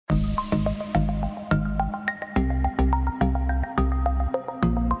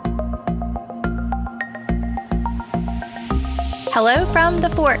Hello from the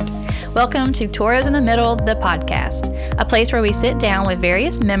Fort. Welcome to Toros in the Middle, the podcast, a place where we sit down with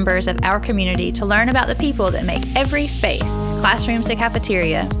various members of our community to learn about the people that make every space, classrooms to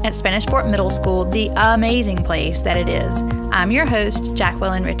cafeteria, at Spanish Fort Middle School, the amazing place that it is. I'm your host,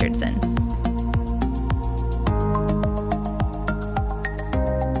 Jacqueline Richardson.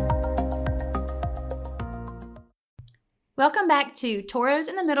 Welcome back to Toros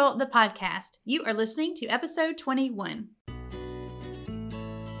in the Middle, the podcast. You are listening to episode 21.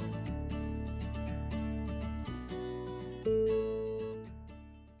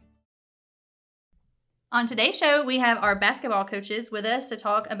 On today's show, we have our basketball coaches with us to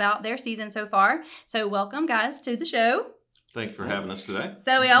talk about their season so far. So welcome, guys, to the show. Thank you for having us today.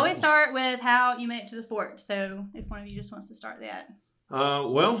 So we always start with how you made it to the Fort. So if one of you just wants to start that.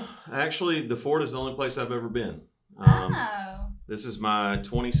 Well, actually, the Fort is the only place I've ever been. This is my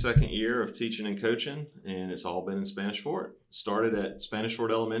 22nd year of teaching and coaching, and it's all been in Spanish Fort. Started at Spanish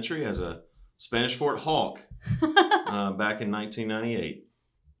Fort Elementary as a Spanish Fort Hawk back in 1998.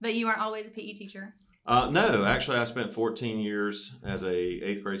 But you weren't always a PE teacher. No, actually, I spent 14 years as a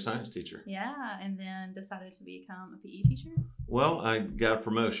 8th grade science teacher. Yeah, and then decided to become a PE teacher? Well, I got a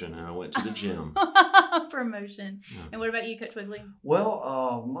promotion, and I went to the gym. Promotion. Yeah. And what about you, Coach Wigley?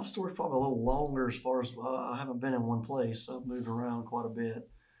 Well, my story's probably a little longer as far as I haven't been in one place. I've moved around quite a bit.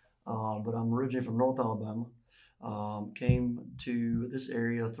 But I'm originally from North Alabama. Came to this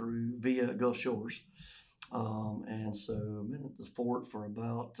area via Gulf Shores. And so I've been at the Fort for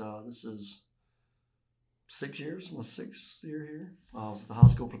about, this is 6 years, my 6th year here. I was at the high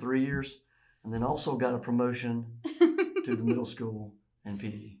school for 3 years, and then also got a promotion to the middle school and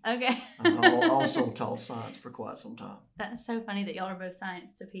PE. Okay. I also taught science for quite some time. That's so funny that y'all are both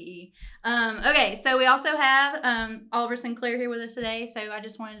science to PE. Okay, so we also have Oliver Sinclair here with us today. So I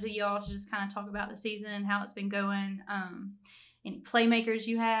just wanted y'all to just kind of talk about the season, how it's been going, any playmakers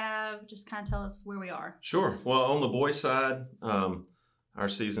you have. Just kind of tell us where we are. Sure. Well, on the boys' side, our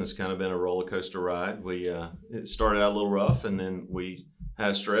season's kind of been a roller coaster ride. It started out a little rough, and then we had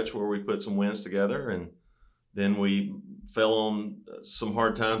a stretch where we put some wins together, and then we fell on some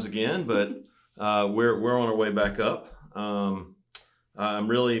hard times again. But we're on our way back up. I'm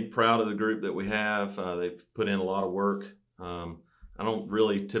really proud of the group that we have. They've put in a lot of work. I don't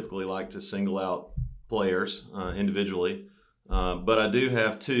really typically like to single out players individually, but I do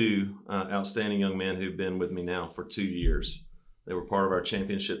have two outstanding young men who've been with me now for 2 years. They were part of our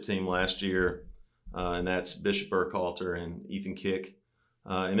championship team last year, and that's Bishop Burkhalter and Ethan Kick.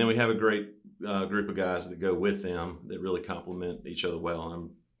 And then we have a great group of guys that go with them that really complement each other well. And I'm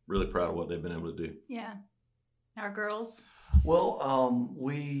really proud of what they've been able to do. Yeah. Our girls? Well,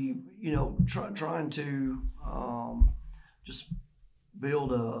 we, trying to just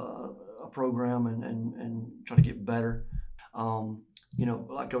build a program and try to get better.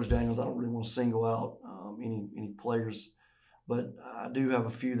 Like Coach Daniels, I don't really want to single out any players. But I do have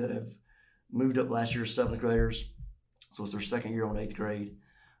a few that have moved up last year, 7th graders. So it's their second year on 8th grade.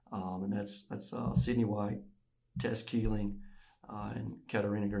 And that's Sydney White, Tess Keeling, and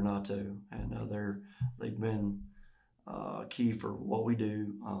Katarina Granato. And they've been key for what we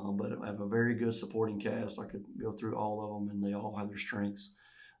do. But I have a very good supporting cast. I could go through all of them, and they all have their strengths.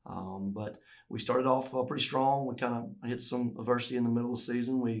 But we started off pretty strong. We kind of hit some adversity in the middle of the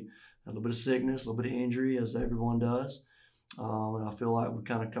season. We had a little bit of sickness, a little bit of injury, as everyone does. And I feel like we're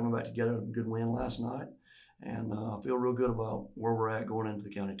kind of coming back together. A good win last night. And I feel real good about where we're at going into the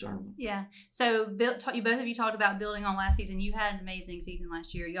county tournament. Yeah. So both of you talked about building on last season. You had an amazing season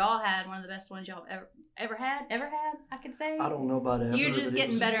last year. Y'all had one of the best ones y'all ever had, I could say. I don't know about ever. You're just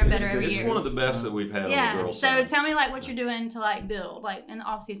getting better and better every year. It's one of the best that we've had on the girls' side. So tell me what you're doing to build, in the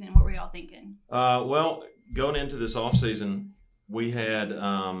off season. What were y'all thinking? Well, going into this off season, we had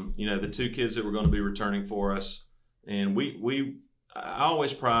the 2 kids that were going to be returning for us. And I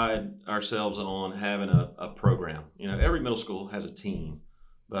always pride ourselves on having a program. Every middle school has a team,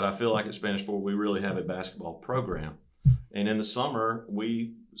 but I feel like at Spanish Fort, we really have a basketball program. And in the summer,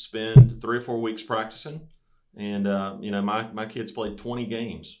 we spend 3 or 4 weeks practicing. And, my kids played 20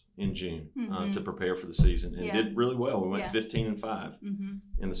 games in June to prepare for the season and did really well. We went 15-5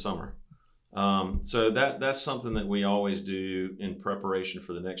 in the summer. So that's something that we always do in preparation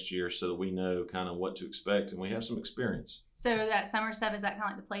for the next year so that we know kind of what to expect and we have some experience. So that summer stuff, is that kind of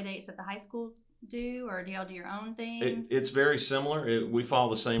like the play dates that the high school do, or do y'all do your own thing? It's very similar. We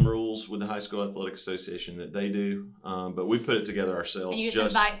follow the same rules with the High School Athletic Association that they do, but we put it together ourselves. And you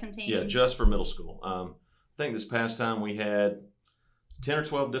just invite some teams? Yeah, just for middle school. I think this past time we had 10 or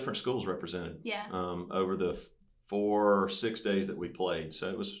 12 different schools represented over the 4 or 6 days that we played. So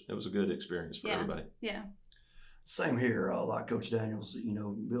it was a good experience for everybody. Yeah. Same here. Like Coach Daniels,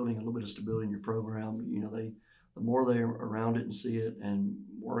 building a little bit of stability in your program. The more they're around it and see it and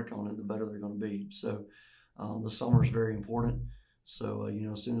work on it, the better they're going to be. So the summer is very important. So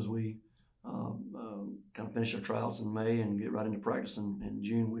as soon as we kind of finish our trials in May and get right into practice in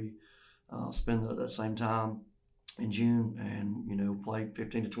June, we spend that same time in June and play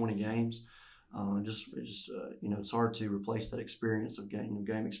 15 to 20 games. It's hard to replace that experience of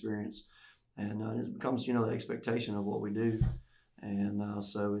game experience, and it becomes the expectation of what we do, and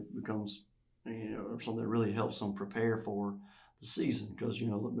so it becomes something that really helps them prepare for the season, because we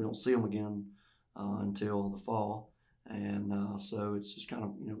don't see them again until the fall, and so it's just kind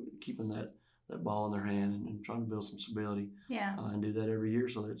of keeping that ball in their hand and trying to build some stability. Yeah. And do that every year,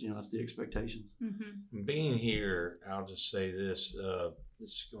 so that that's the expectation. Mm-hmm. Being here, I'll just say this: this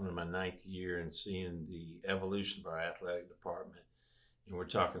is going to my 9th year, and seeing the evolution of our athletic department. And we're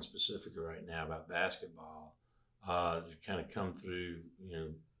talking specifically right now about basketball. You've kind of come through,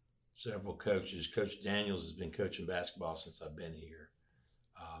 several coaches. Coach Daniels has been coaching basketball since I've been here,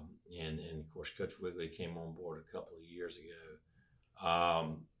 and of course Coach Wigley came on board a couple of years ago.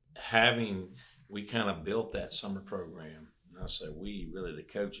 We kind of built that summer program, and I say we, really the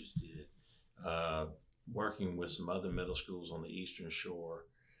coaches did, working with some other middle schools on the Eastern Shore.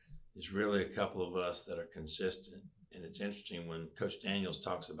 There's really a couple of us that are consistent, and it's interesting when Coach Daniels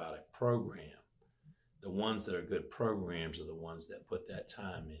talks about a program, the ones that are good programs are the ones that put that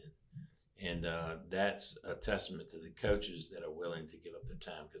time in, and that's a testament to the coaches that are willing to give up their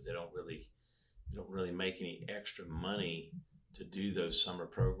time, because they don't really make any extra money to do those summer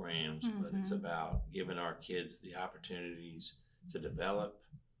programs, but it's about giving our kids the opportunities to develop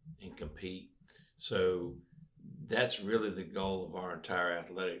and compete. So that's really the goal of our entire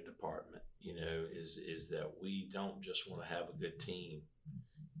athletic department, is that we don't just want to have a good team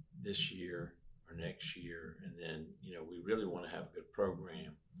this year or next year, and then, we really want to have a good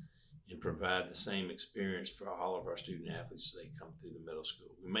program and provide the same experience for all of our student athletes as they come through the middle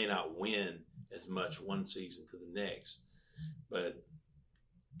school. We may not win as much one season to the next, but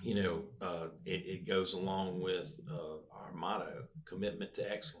it goes along with our motto, commitment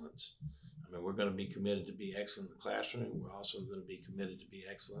to excellence. I mean, we're going to be committed to be excellent in the classroom. We're also going to be committed to be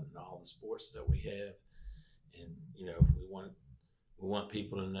excellent in all the sports that we have, and we want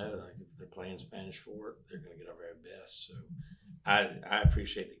people to know, like, if they're playing Spanish Fort, they're going to get our very best. So I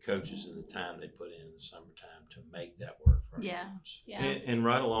appreciate the coaches and the time they put in the summertime to make that work for our students. Yeah. And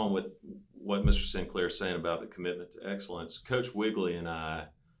right along with what Mr. Sinclair is saying about the commitment to excellence, Coach Wigley and I,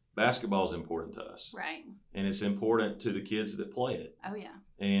 basketball is important to us. Right. And it's important to the kids that play it. Oh, yeah.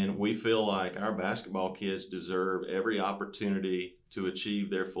 And we feel like our basketball kids deserve every opportunity to achieve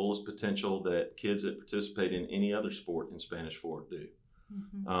their fullest potential that kids that participate in any other sport in Spanish Fort do.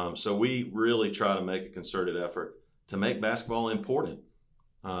 Mm-hmm. So we really try to make a concerted effort to make basketball important,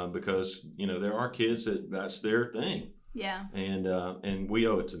 because there are kids that's their thing. Yeah. And we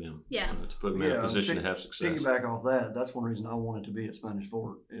owe it to them. Yeah. To put them in a position to have success. Piggyback off that, that's one reason I wanted to be at Spanish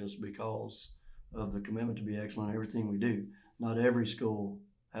Fort, is because of the commitment to be excellent in everything we do. Not every school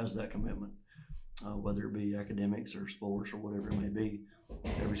has that commitment, whether it be academics or sports or whatever it may be.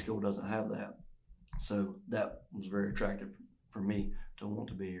 Every school doesn't have that. So that was very attractive for me to want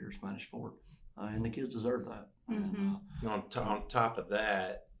to be here at Spanish Fort. And the kids deserve that. Mm-hmm. On top of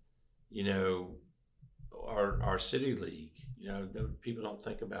that, our city league, people don't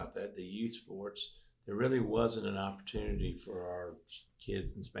think about that. The youth sports, there really wasn't an opportunity for our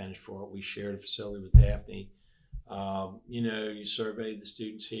kids in Spanish Fort. We shared a facility with Daphne. You surveyed the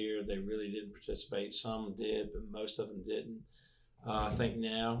students here. They really didn't participate. Some did, but most of them didn't. I think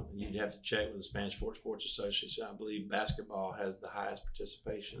now you'd have to check with the Spanish Fort Sports Association. I believe basketball has the highest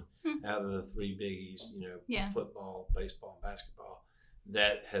participation out of the three biggies, football, baseball, and basketball.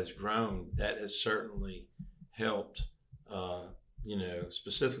 That has grown. That has certainly helped,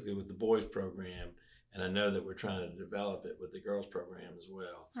 specifically with the boys program. And I know that we're trying to develop it with the girls program as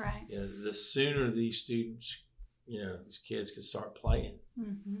well. Right. The sooner these students, these kids could start playing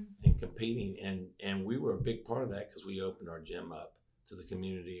and competing. And we were a big part of that, because we opened our gym up to the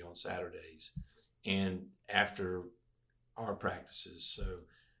community on Saturdays and after our practices. So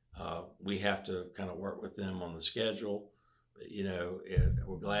we have to kind of work with them on the schedule. But,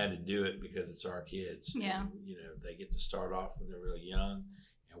 we're glad to do it because it's our kids. Yeah. And, they get to start off when they're really young,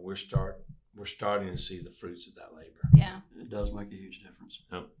 and we're starting to see the fruits of that labor. Yeah. It does make a huge difference.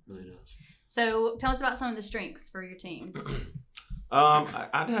 Yep. It really does. So tell us about some of the strengths for your teams.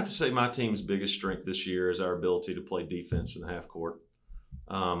 I'd have to say my team's biggest strength this year is our ability to play defense in the half court.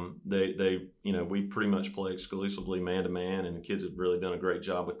 We pretty much play exclusively man to man, and the kids have really done a great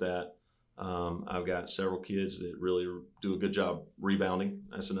job with that. I've got several kids that really do a good job rebounding.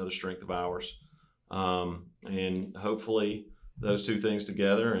 That's another strength of ours. And hopefully those two things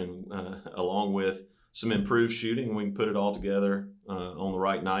together, and along with some improved shooting, we can put it all together on the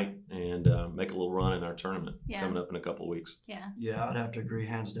right night and make a little run in our tournament coming up in a couple of weeks. Yeah, I'd have to agree.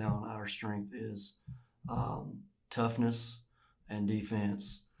 Hands down, our strength is toughness and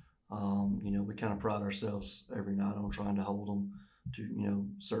defense. We kind of pride ourselves every night on trying to hold them to,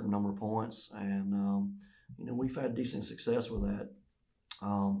 certain number of points. And, we've had decent success with that.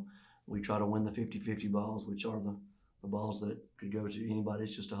 We try to win the 50-50 balls, which are the balls that could go to anybody.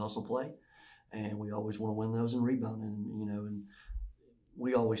 It's just a hustle play. And we always want to win those and rebound. And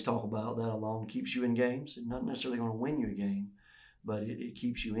we always talk about that alone keeps you in games. It's not necessarily going to win you a game, but it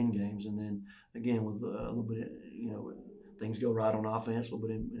keeps you in games. And then, again, with a little bit, things go right on offense, a little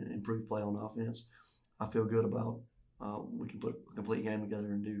bit improved play on offense, I feel good about we can put a complete game together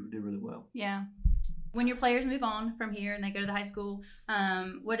and do really well. Yeah. When your players move on from here and they go to the high school,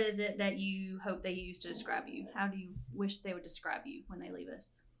 what is it that you hope they use to describe you? How do you wish they would describe you when they leave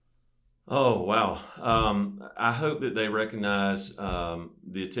us? Oh, wow. I hope that they recognize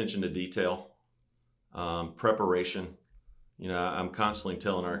the attention to detail, preparation. I'm constantly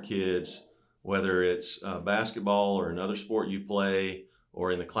telling our kids, whether it's basketball or another sport you play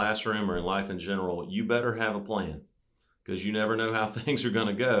or in the classroom or in life in general, you better have a plan, because you never know how things are going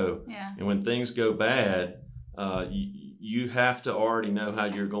to go. Yeah. And when things go bad, you have to already know how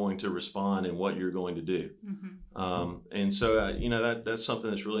you're going to respond and what you're going to do. Mm-hmm. And so, that's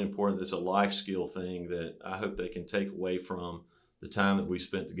something that's really important. That's a life skill thing that I hope they can take away from the time that we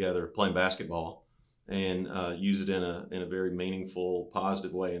spent together playing basketball and use it in a very meaningful,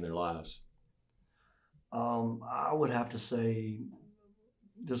 positive way in their lives. I would have to say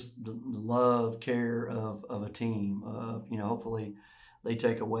just the love, care of a team. Hopefully they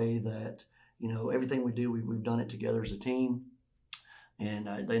take away that, everything we do, we've done it together as a team.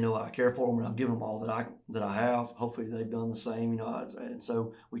 And they know I care for them, and I've given them all that I have. Hopefully they've done the same, and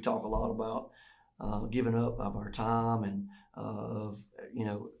so we talk a lot about giving up of our time and of,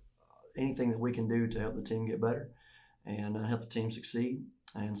 anything that we can do to help the team get better and help the team succeed.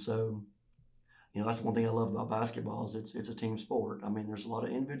 And so, that's one thing I love about basketball is it's a team sport. I mean, there's a lot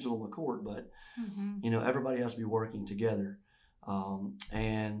of individual on the court, but, everybody has to be working together.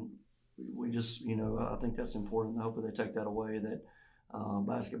 And we just, I think that's important. I hope they take that away, that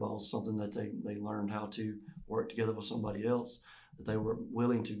basketball is something that they learned how to work together with somebody else, that they were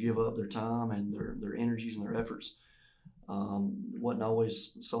willing to give up their time and their energies and their efforts. Wasn't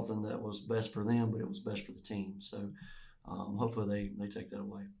always something that was best for them, but it was best for the team. So hopefully they take that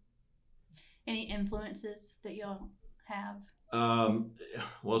away. Any influences that y'all have?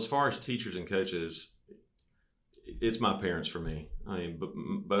 Well, as far as teachers and coaches, it's my parents for me. I mean,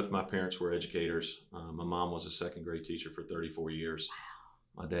 both my parents were educators. My mom was a second grade teacher for 34 years.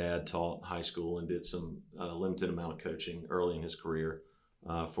 Wow. My dad taught high school and did some limited amount of coaching early in his career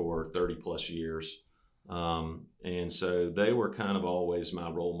for 30 plus years. And so they were kind of always my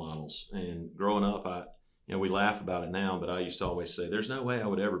role models. And growing up, we laugh about it now, but I used to always say, there's no way I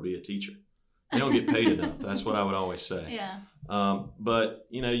would ever be a teacher. They don't get paid enough. That's what I would always say. Yeah. But,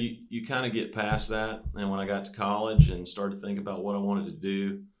 you kind of get past that. And when I got to college and started to think about what I wanted to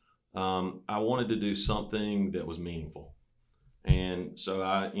do, I wanted to do something that was meaningful. And so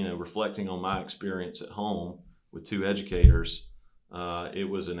reflecting on my experience at home with two educators, it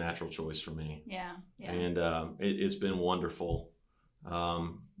was a natural choice for me. Yeah. And it's been wonderful.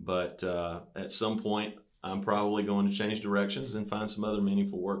 But at some point, I'm probably going to change directions and find some other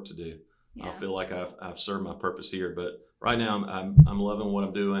meaningful work to do. Yeah. I feel like I've served my purpose here, but right now I'm loving what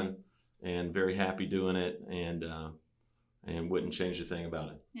I'm doing and very happy doing it, and wouldn't change a thing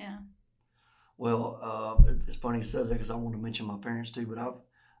about it. Yeah. Well, it's funny he says that because I want to mention my parents too. But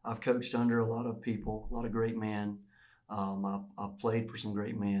I've coached under a lot of people, a lot of great men. I've played for some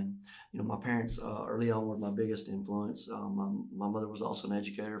great men. My parents early on were my biggest influence. My mother was also an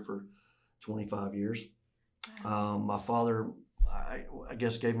educator for 25 years. My father, I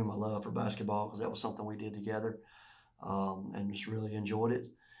guess, gave me my love for basketball because that was something we did together, and just really enjoyed it.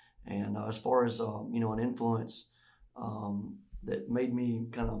 And as far as an influence that made me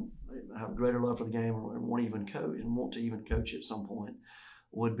kind of have a greater love for the game and want to even coach at some point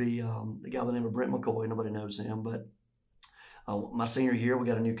would be the guy by the name of Brent McCoy. Nobody knows him, but my senior year we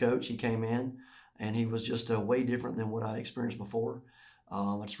got a new coach. He came in and he was just way different than what I experienced before.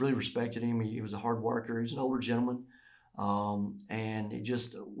 I just really respected him. He was a hard worker. He was an older gentleman. And he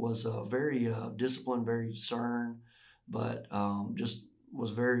just was very disciplined, very stern, but just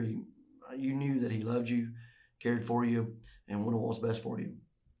was you knew that he loved you, cared for you, and wanted what was best for you.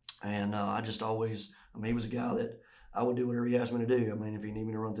 And I just always, he was a guy that I would do whatever he asked me to do. I mean, if he needed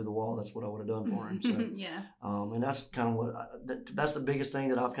me to run through the wall, that's what I would have done for him. So, yeah. And that's kind of what, that's the biggest thing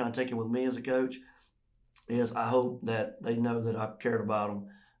that I've kind of taken with me as a coach, is I hope that they know that I've cared about them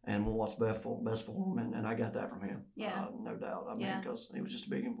and want what's best for them. And I got that from him. Yeah. No doubt. I mean, because he was just a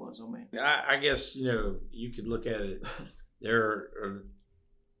big influence on me. I guess, you could look at it. There are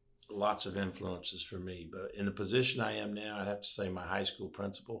lots of influences for me, but in the position I am now, I'd have to say my high school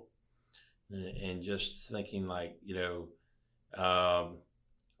principal, and just thinking like,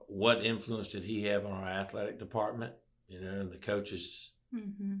 what influence did he have on our athletic department? The coaches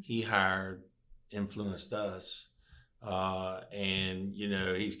he hired influenced us. And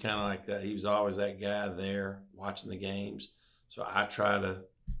he's kind of like that. He was always that guy there watching the games. So I try to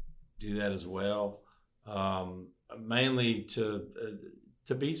do that as well. Mainly to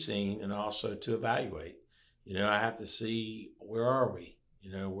be seen and also to evaluate. I have to see, where are we?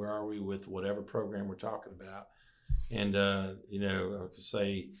 Where are we with whatever program we're talking about? And, I could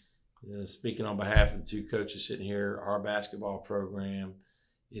say, speaking on behalf of the two coaches sitting here, our basketball program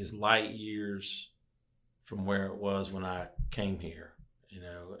is light years from where it was when I came here, and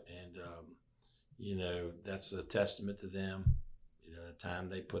that's a testament to them, the time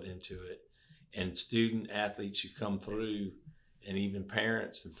they put into it. And student athletes who come through, and even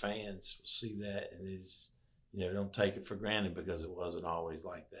parents and fans will see that, and they just, don't take it for granted, because it wasn't always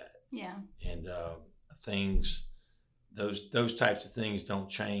like that. Yeah. And those types of things don't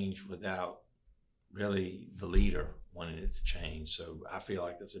change without really the leader wanting it to change. So I feel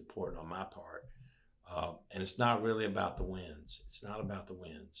like that's important on my part. And it's not really about the wins. It's not about the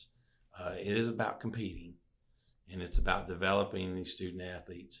wins. It is about competing, and it's about developing these student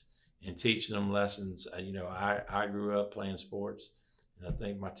athletes and teaching them lessons. I grew up playing sports, and I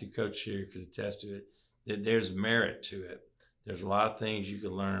think my two coaches here could attest to it, that there's merit to it. There's a lot of things you can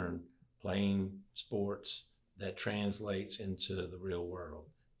learn playing sports that translates into the real world.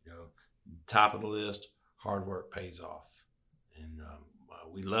 Top of the list, hard work pays off. And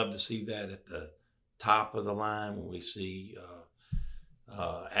we love to see that at the top of the line, when we see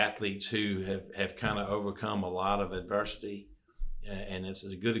athletes who have kind of overcome a lot of adversity. And it's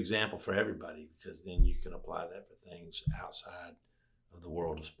a good example for everybody, because then you can apply that for things outside of the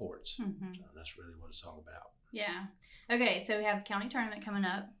world of sports. So that's really what it's all about. Yeah. Okay, so we have the county tournament coming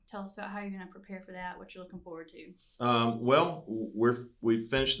up. Tell us about how you're going to prepare for that, what you're looking forward to. Well, we've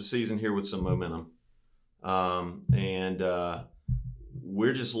finished the season here with some momentum. And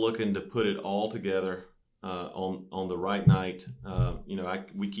we're just looking to put it all together on the right night.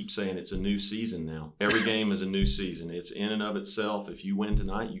 We keep saying it's a new season now. Every game is a new season. It's in and of itself. If you win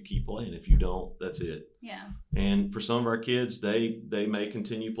tonight, you keep playing. If you don't, that's it. Yeah. And for some of our kids, they may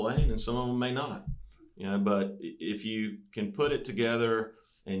continue playing, and some of them may not. But if you can put it together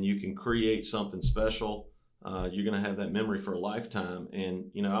and you can create something special, you're going to have that memory for a lifetime.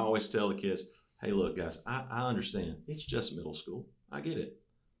 And I always tell the kids, hey, look, guys, I understand. It's just middle school. I get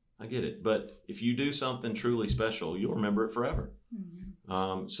it. But if you do something truly special, you'll remember it forever.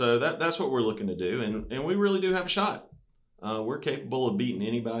 So that's what we're looking to do. And we really do have a shot. We're capable of beating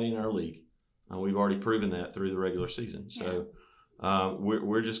anybody in our league. We've already proven that through the regular season. So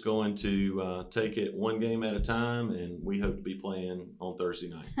we're just going to take it one game at a time, and we hope to be playing on Thursday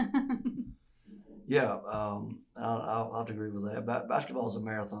night. Yeah, I'll have to agree with that. Basketball is a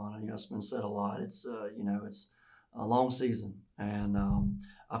marathon. It's been said a lot. It's it's a long season, and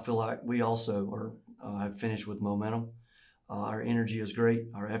I feel like we also have finished with momentum. Our energy is great.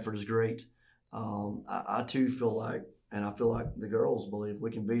 Our effort is great. I too feel like, and I feel like the girls believe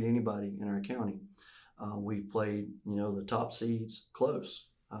we can beat anybody in our county. We've played, the top seeds close.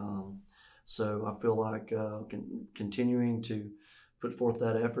 So I feel like continuing to put forth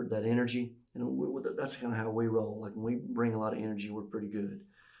that effort, that energy, and that's kind of how we roll. Like when we bring a lot of energy, we're pretty good.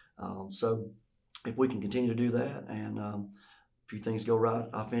 So if we can continue to do that, and a few things go right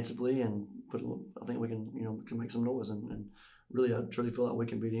offensively, and I think we can, can make some noise, and really, I truly feel like we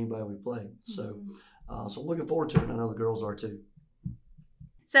can beat anybody we play. So, so I'm looking forward to it. And I know the girls are too.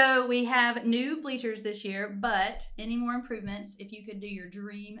 So we have new bleachers this year, but any more improvements? If you could do your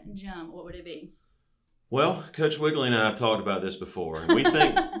dream jump, what would it be? Well, Coach Wiggly and I have talked about this before. We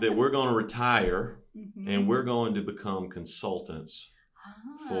think that we're going to retire and we're going to become consultants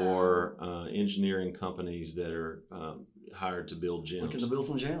for engineering companies that are hired to build gyms. Looking to build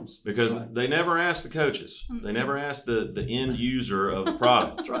some gyms. Because they never ask the coaches. They never ask the end user of the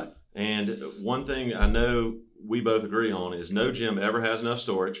product. That's right. And one thing I know we both agree on is no gym ever has enough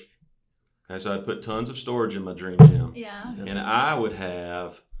storage. Okay, so I'd put tons of storage in my dream gym. Yeah. And I would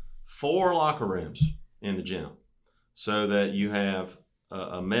have 4 locker rooms in the gym, so that you have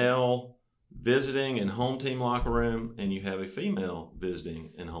a male visiting and home team locker room, and you have a female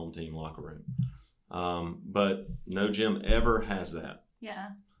visiting and home team locker room. But no gym ever has that. Yeah.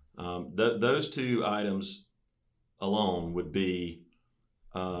 Those two items alone would be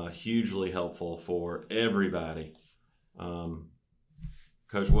hugely helpful for everybody.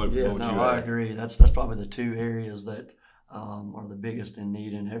 Coach, what would you add? I agree. That's probably the two areas that are the biggest in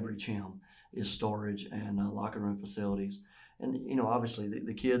need in every gym is storage and locker room facilities. And, you know, obviously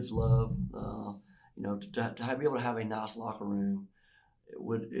the kids love, you know, to be able to have a nice locker room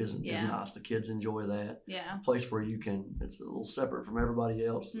is nice. The kids enjoy that. Yeah. A place where it's a little separate from everybody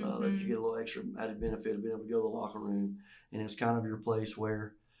else, that you get a little extra added benefit of being able to go to the locker room. And it's kind of your place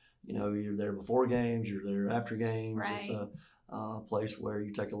where, you know, you're there before games, you're there after games. Right. It's a place where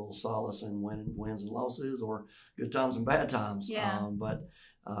you take a little solace in wins and losses, or good times and bad times. Yeah.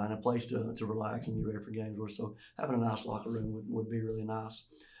 And a place to relax and get ready for games. So having a nice locker room would be really nice.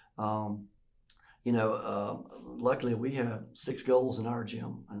 You know, luckily we have 6 goals in our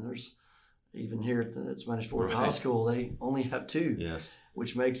gym, and there's even here at Spanish Fort High School they only have 2. Yes.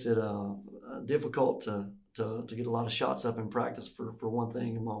 Which makes it difficult to get a lot of shots up in practice for one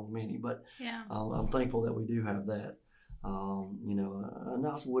thing among many. But yeah. I'm thankful that we do have that. You know, a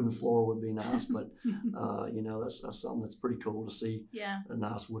nice wooden floor would be nice, but you know, that's something that's pretty cool to see. Yeah. A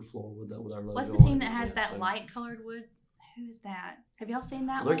nice wood floor with our logo. What's the team that has that light colored wood? Who is that? Have y'all seen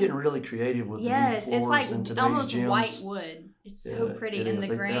that one? They're getting really creative with yes, the new floors it's like in today's almost gyms. white wood. It's so pretty, and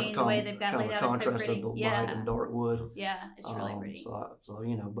the grain, the way they've got laid out is so pretty. Contrast of the light and dark wood. Yeah, it's really pretty. So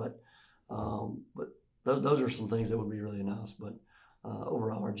you know, but those are some things that would be really nice. But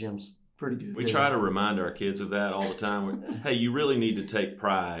overall, our gym's pretty good. We try to remind our kids of that all the time. Hey, you really need to take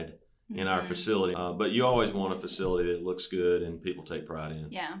pride in our facility, but you always want a facility that looks good and people take pride in.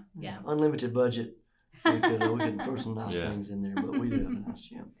 Yeah, yeah. Unlimited budget. We could throw some nice things in there, but we do have a nice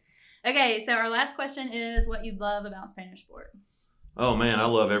gym. Okay, so our last question is what you love about Spanish Fort. Oh man, I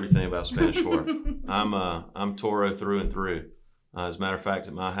love everything about Spanish Fort. I'm Toro through and through. As a matter of fact,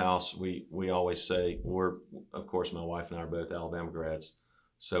 at my house, we always say of course, my wife and I are both Alabama grads,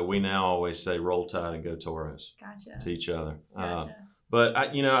 so we now always say "Roll Tide" and "Go Toros" to each other. Gotcha. But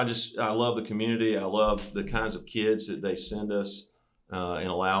I love the community. I love the kinds of kids that they send us and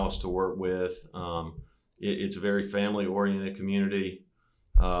allow us to work with. It's a very family-oriented community.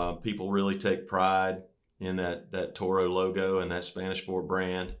 People really take pride in that Toro logo and that Spanish Fort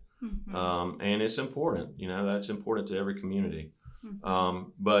brand. Mm-hmm. And it's important, that's important to every community. Mm-hmm.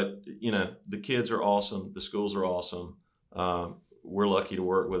 But, the kids are awesome. The schools are awesome. We're lucky to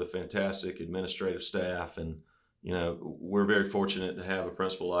work with a fantastic administrative staff. And, we're very fortunate to have a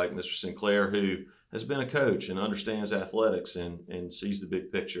principal like Mr. Sinclair, who has been a coach and understands athletics and sees the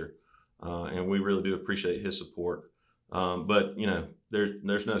big picture. And we really do appreciate his support. But,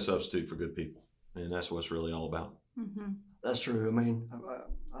 there's no substitute for good people. And that's what it's really all about. Mm-hmm. That's true. I mean,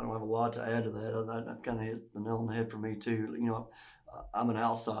 I don't have a lot to add to that. That kind of hit the nail on the head for me, too. I'm an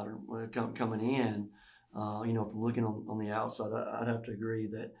outsider coming in. From looking on the outside, I'd have to agree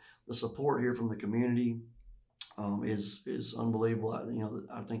that the support here from the community is unbelievable.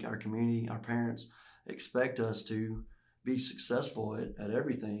 I think our community, our parents expect us to be successful at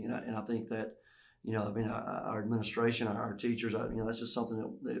everything. And I think that, our administration, our teachers, that's just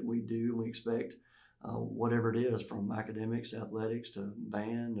something that we do and we expect. Whatever it is, from academics to athletics to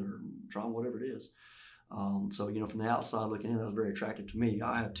band or drama, whatever it is. So, from the outside looking in, that was very attractive to me.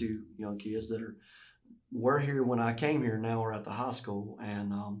 I have 2 young kids that were here when I came here. Now we're at the high school,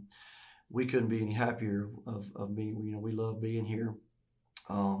 and we couldn't be any happier of being, we love being here.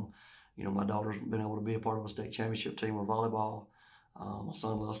 My daughter's been able to be a part of a state championship team with volleyball. My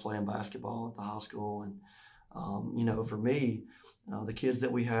son loves playing basketball at the high school. And, for me, the kids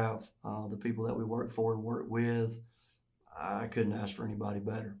that we have, the people that we work for and work with, I couldn't ask for anybody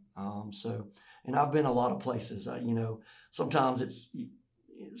better. And I've been a lot of places. Sometimes it's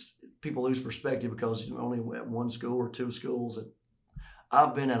people lose perspective because you're only at 1 school or 2 schools. And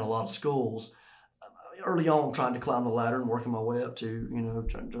I've been at a lot of schools early on, trying to climb the ladder and working my way up to, in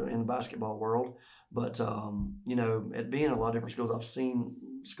the basketball world. But, at being in a lot of different schools, I've seen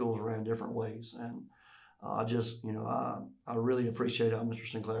schools ran different ways. And I just, I really appreciate how Mr.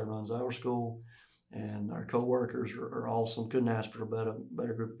 Sinclair runs our school, and our coworkers are awesome. Couldn't ask for a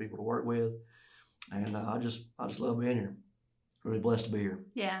better group of people to work with. And I just love being here. Really blessed to be here.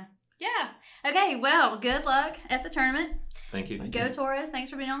 Yeah. Yeah. Okay. Well, good luck at the tournament. Thank you. Go Toros.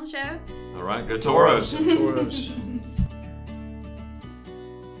 Thanks for being on the show. All right. Go Toros. Toros.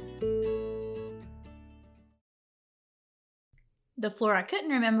 The floor I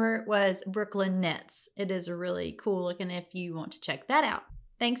couldn't remember was Brooklyn Nets. It is really cool looking if you want to check that out.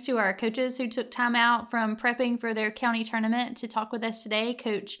 Thanks to our coaches who took time out from prepping for their county tournament to talk with us today,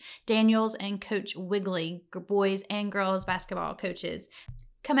 Coach Daniels and Coach Wigley, boys and girls basketball coaches.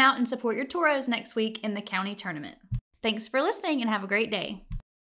 Come out and support your Toros next week in the county tournament. Thanks for listening and have a great day.